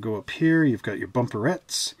 Now if we go up here, you've got your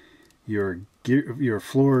bumperettes, your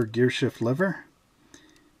floor gear shift lever.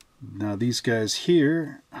 Now these guys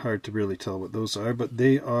here, hard to really tell what those are, but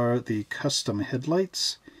they are the custom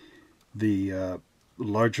headlights, the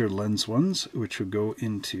larger lens ones, which would go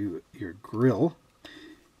into your grille.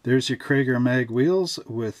 There's your Krager mag wheels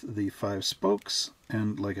with the 5 spokes,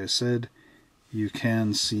 and like I said, you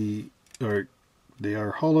can see, or they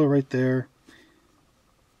are hollow right there.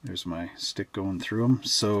 There's my stick going through them.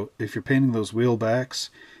 So if you're painting those wheel backs,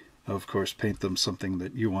 of course paint them something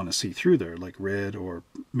that you want to see through there, like red or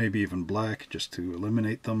maybe even black, just to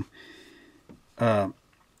eliminate them. Now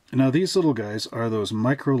these little guys are those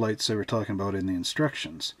micro lights they were talking about in the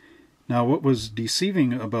instructions. Now what was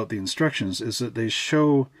deceiving about the instructions is that they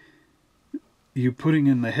show you putting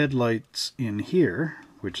in the headlights in here,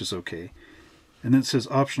 which is okay, and then it says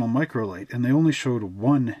optional micro light, and they only showed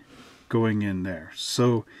one going in there.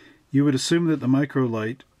 So you would assume that the micro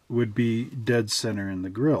light would be dead center in the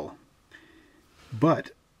grill.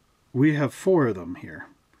 But we have 4 of them here.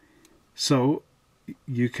 So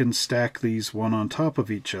you can stack these one on top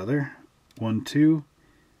of each other. 1, 2,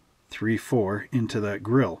 3, 4 into that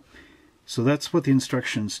grill. So that's what the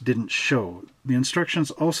instructions didn't show. The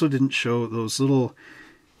instructions also didn't show those little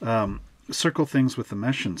circle things with the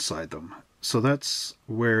mesh inside them. So that's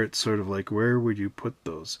where it's sort of like, where would you put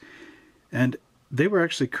those? And they were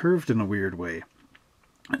actually curved in a weird way.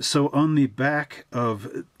 So on the back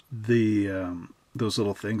of the those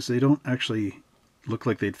little things, they don't actually look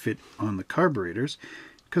like they'd fit on the carburetors,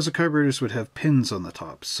 because the carburetors would have pins on the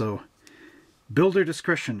top. So builder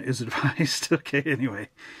discretion is advised. Okay, anyway.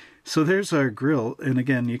 So there's our grill, and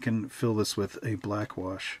again, you can fill this with a black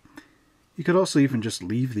wash. You could also even just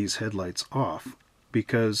leave these headlights off,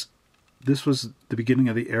 because this was the beginning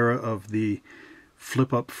of the era of the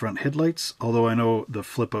flip-up front headlights, although I know the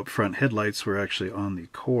flip-up front headlights were actually on the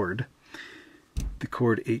cord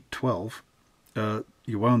 812.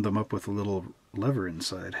 You wound them up with a little lever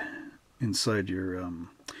inside your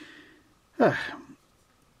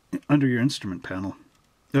under your instrument panel.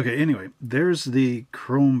 Okay, anyway, there's the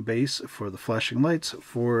chrome base for the flashing lights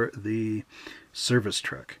for the service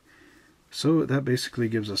truck. So that basically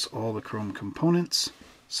gives us all the chrome components.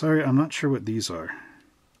 Sorry, I'm not sure what these are.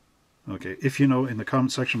 Okay, if you know, in the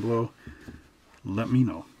comment section below, let me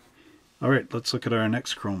know. Alright, let's look at our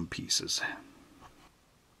next chrome pieces.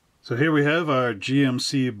 So here we have our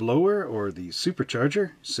GMC blower, or the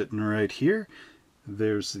supercharger, sitting right here.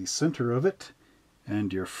 There's the center of it,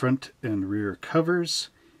 and your front and rear covers,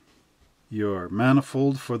 your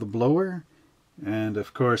manifold for the blower, and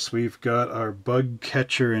of course we've got our bug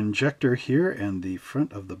catcher injector here, and the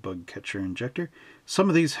front of the bug catcher injector. Some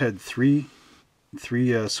of these had three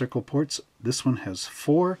circle ports. This one has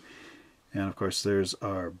 4, and of course there's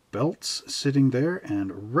our belts sitting there,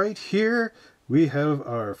 and right here we have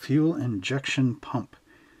our fuel injection pump,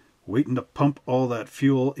 waiting to pump all that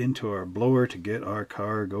fuel into our blower to get our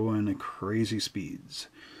car going at crazy speeds.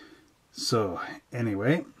 So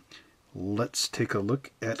anyway, let's take a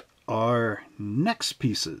look at our next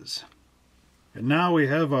pieces. And now we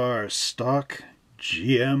have our stock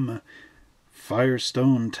GM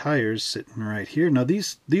Firestone tires sitting right here. Now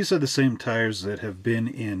these are the same tires that have been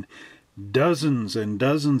in dozens and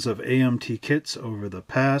dozens of AMT kits over the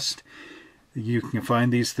past. You can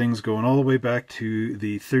find these things going all the way back to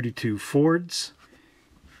the 32 Fords,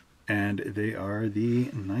 and they are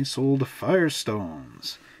the nice old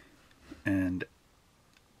Firestones. And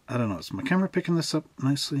I don't know, is my camera picking this up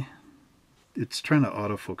nicely? It's trying to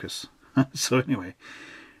autofocus. So anyway,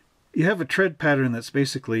 you have a tread pattern that's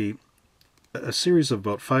basically a series of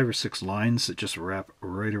about 5 or 6 lines that just wrap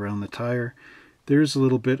right around the tire. There's a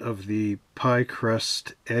little bit of the pie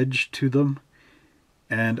crust edge to them,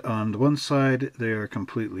 and on one side they are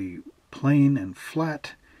completely plain and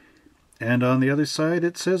flat, and on the other side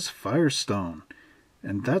it says Firestone,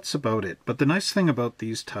 and that's about it. But the nice thing about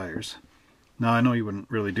these tires, now I know you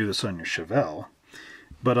wouldn't really do this on your Chevelle,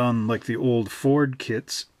 but on like the old Ford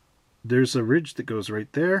kits, there's a ridge that goes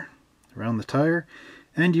right there around the tire,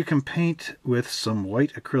 and you can paint with some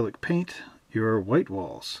white acrylic paint your white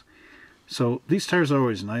walls. So these tires are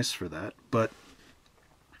always nice for that, but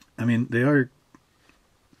I mean, they are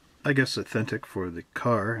I guess, authentic for the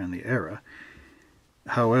car and the era.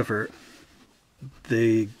 However,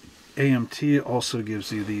 the AMT also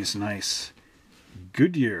gives you these nice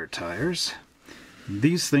Goodyear tires.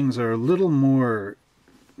 These things are a little more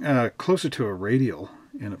closer to a radial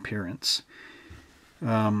in appearance.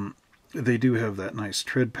 They do have that nice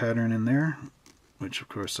tread pattern in there, which of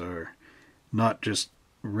course are not just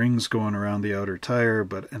rings going around the outer tire,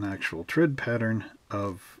 but an actual tread pattern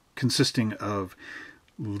consisting of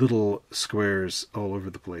little squares all over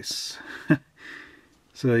the place.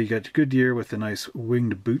 So you got Goodyear with a nice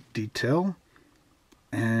winged boot detail,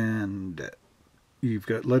 and you've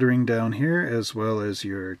got lettering down here as well as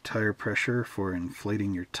your tire pressure for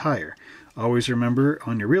inflating your tire. Always remember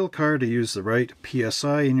on your real car to use the right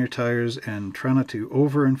PSI in your tires and try not to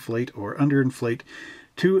overinflate or underinflate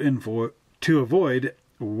to avoid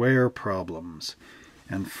wear problems.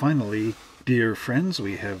 And finally, dear friends,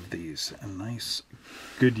 we have these nice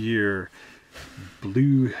Goodyear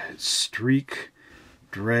blue streak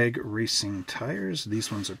drag racing tires.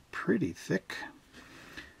 These ones are pretty thick,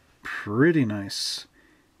 pretty nice,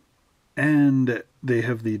 and they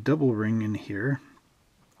have the double ring in here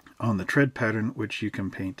on the tread pattern, which you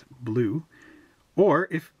can paint blue. Or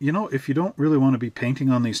if you don't really want to be painting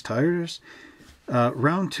on these tires,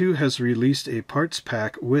 Round 2 has released a parts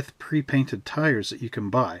pack with pre-painted tires that you can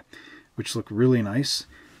buy, which look really nice.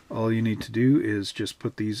 All you need to do is just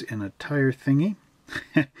put these in a tire thingy,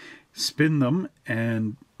 spin them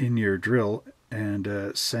and in your drill,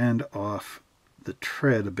 and sand off the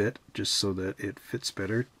tread a bit just so that it fits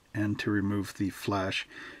better, and to remove the flash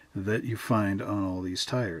that you find on all these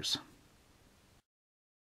tires.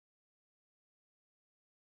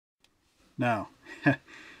 Now,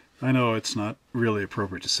 I know it's not really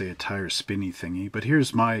appropriate to say a tire spinny thingy, but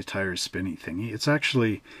here's my tire spinny thingy. It's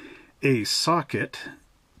actually a socket.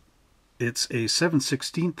 It's a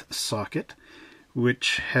 7/16 socket,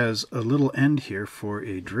 which has a little end here for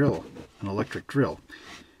a drill, an electric drill.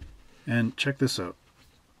 And check this out.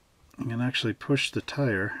 You can actually push the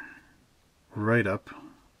tire right up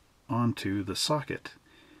onto the socket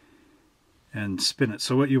and spin it.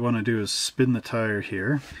 So what you want to do is spin the tire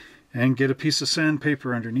here and get a piece of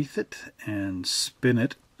sandpaper underneath it and spin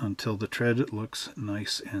it until the tread looks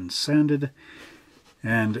nice and sanded.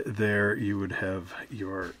 And there you would have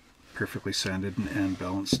your perfectly sanded and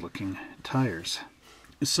balanced looking tires.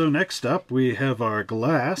 So next up we have our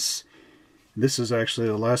glass. This is actually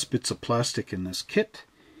the last bits of plastic in this kit.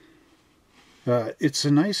 It's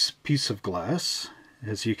a nice piece of glass,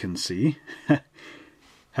 as you can see.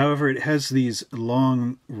 However, it has these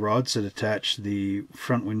long rods that attach the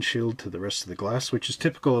front windshield to the rest of the glass, which is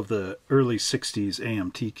typical of the early 60s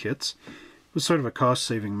AMT kits. It was sort of a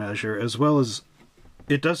cost-saving measure, as well as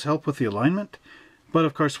it does help with the alignment. But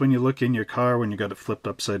of course, when you look in your car, when you got it flipped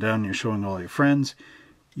upside down and you're showing all your friends,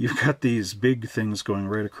 you've got these big things going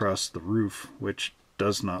right across the roof, which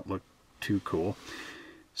does not look too cool.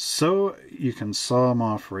 So you can saw them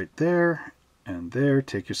off right there and there.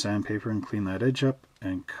 Take your sandpaper and clean that edge up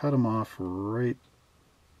and cut them off right.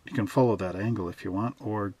 You can follow that angle if you want,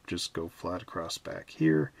 or just go flat across back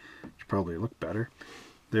here, which probably look better.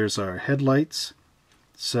 There's our headlights,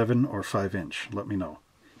 7 or 5 inch. Let me know.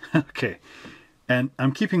 Okay. And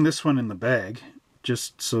I'm keeping this one in the bag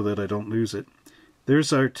just so that I don't lose it.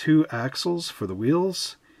 There's our 2 axles for the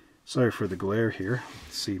wheels. Sorry for the glare here.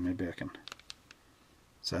 Let's see, maybe I can...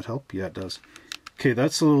 Does that help? Yeah, it does. Okay,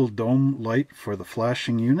 that's a little dome light for the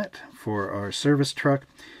flashing unit for our service truck.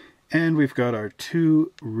 And we've got our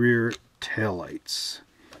 2 rear taillights.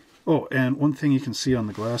 Oh, and one thing you can see on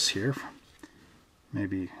the glass here,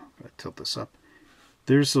 maybe if I tilt this up,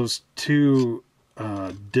 there's those 2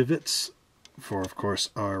 divots for, of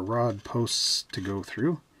course, our rod posts to go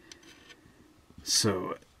through.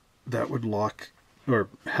 So that would lock or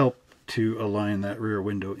help to align that rear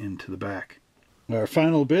window into the back. Our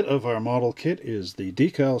final bit of our model kit is the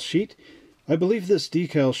decal sheet. I believe this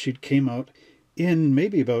decal sheet came out in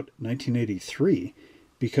maybe about 1983,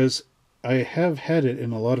 because I have had it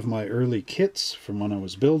in a lot of my early kits from when I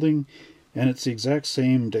was building, and it's the exact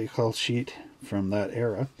same decal sheet from that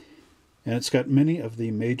era. And it's got many of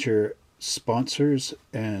the major sponsors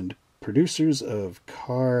and producers of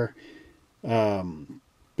car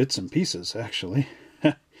bits and pieces, actually.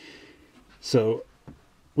 So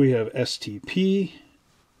we have STP,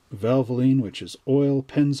 Valvoline, which is oil,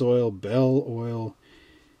 Pennzoil, Bell oil,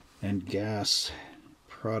 and gas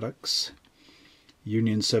products.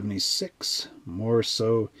 Union 76, more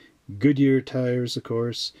so. Goodyear tires, of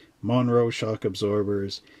course. Monroe shock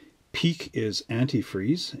absorbers. Peak is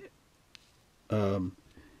antifreeze.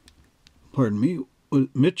 Pardon me,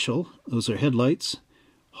 Mitchell, those are headlights.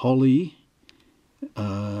 Holly,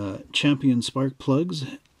 Champion spark plugs,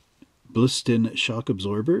 Bliston shock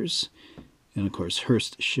absorbers, and of course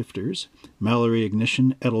Hurst shifters, Mallory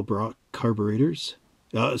ignition, Edelbrock carburetors,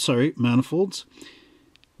 manifolds.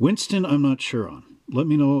 Winston, I'm not sure on. Let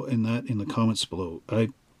me know in the comments below. I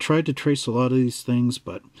tried to trace a lot of these things,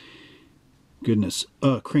 but goodness.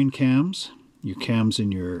 Crane cams, your cams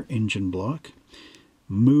in your engine block.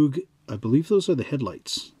 Moog, I believe those are the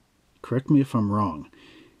headlights. Correct me if I'm wrong.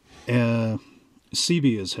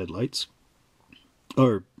 Cebia's headlights,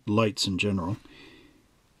 or lights in general.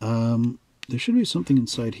 There should be something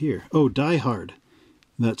inside here. Oh, Die Hard.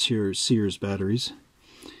 That's your Sears batteries.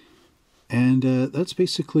 And that's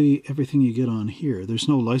basically everything you get on here. There's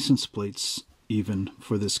no license plates even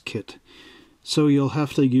for this kit. So you'll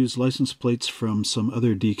have to use license plates from some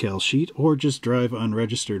other decal sheet or just drive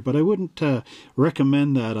unregistered. But I wouldn't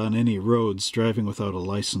recommend that on any roads, driving without a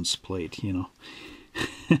license plate, you know.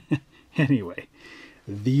 Anyway,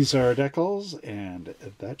 these are decals, and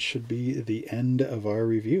that should be the end of our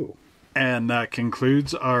review. And that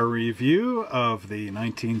concludes our review of the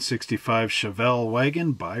 1965 Chevelle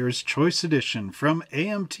Wagon Buyer's Choice Edition from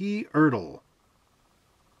AMT ERTL.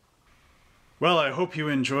 Well, I hope you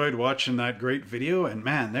enjoyed watching that great video, and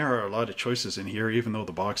man, there are a lot of choices in here, even though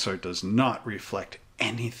the box art does not reflect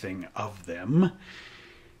anything of them.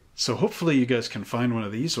 So hopefully you guys can find one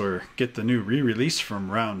of these or get the new re-release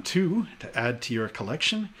from round 2 to add to your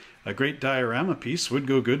collection. A great diorama piece would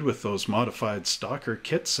go good with those modified stalker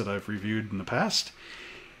kits that I've reviewed in the past.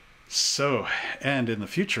 So, and in the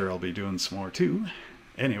future I'll be doing some more too.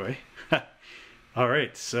 Anyway,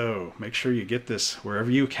 alright, so make sure you get this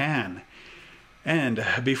wherever you can. And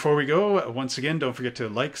before we go, once again, don't forget to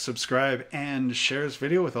like, subscribe, and share this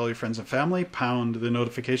video with all your friends and family. Pound the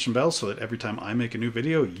notification bell so that every time I make a new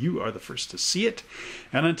video, you are the first to see it.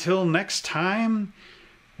 And until next time,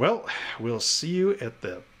 well, we'll see you at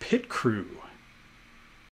the pit crew.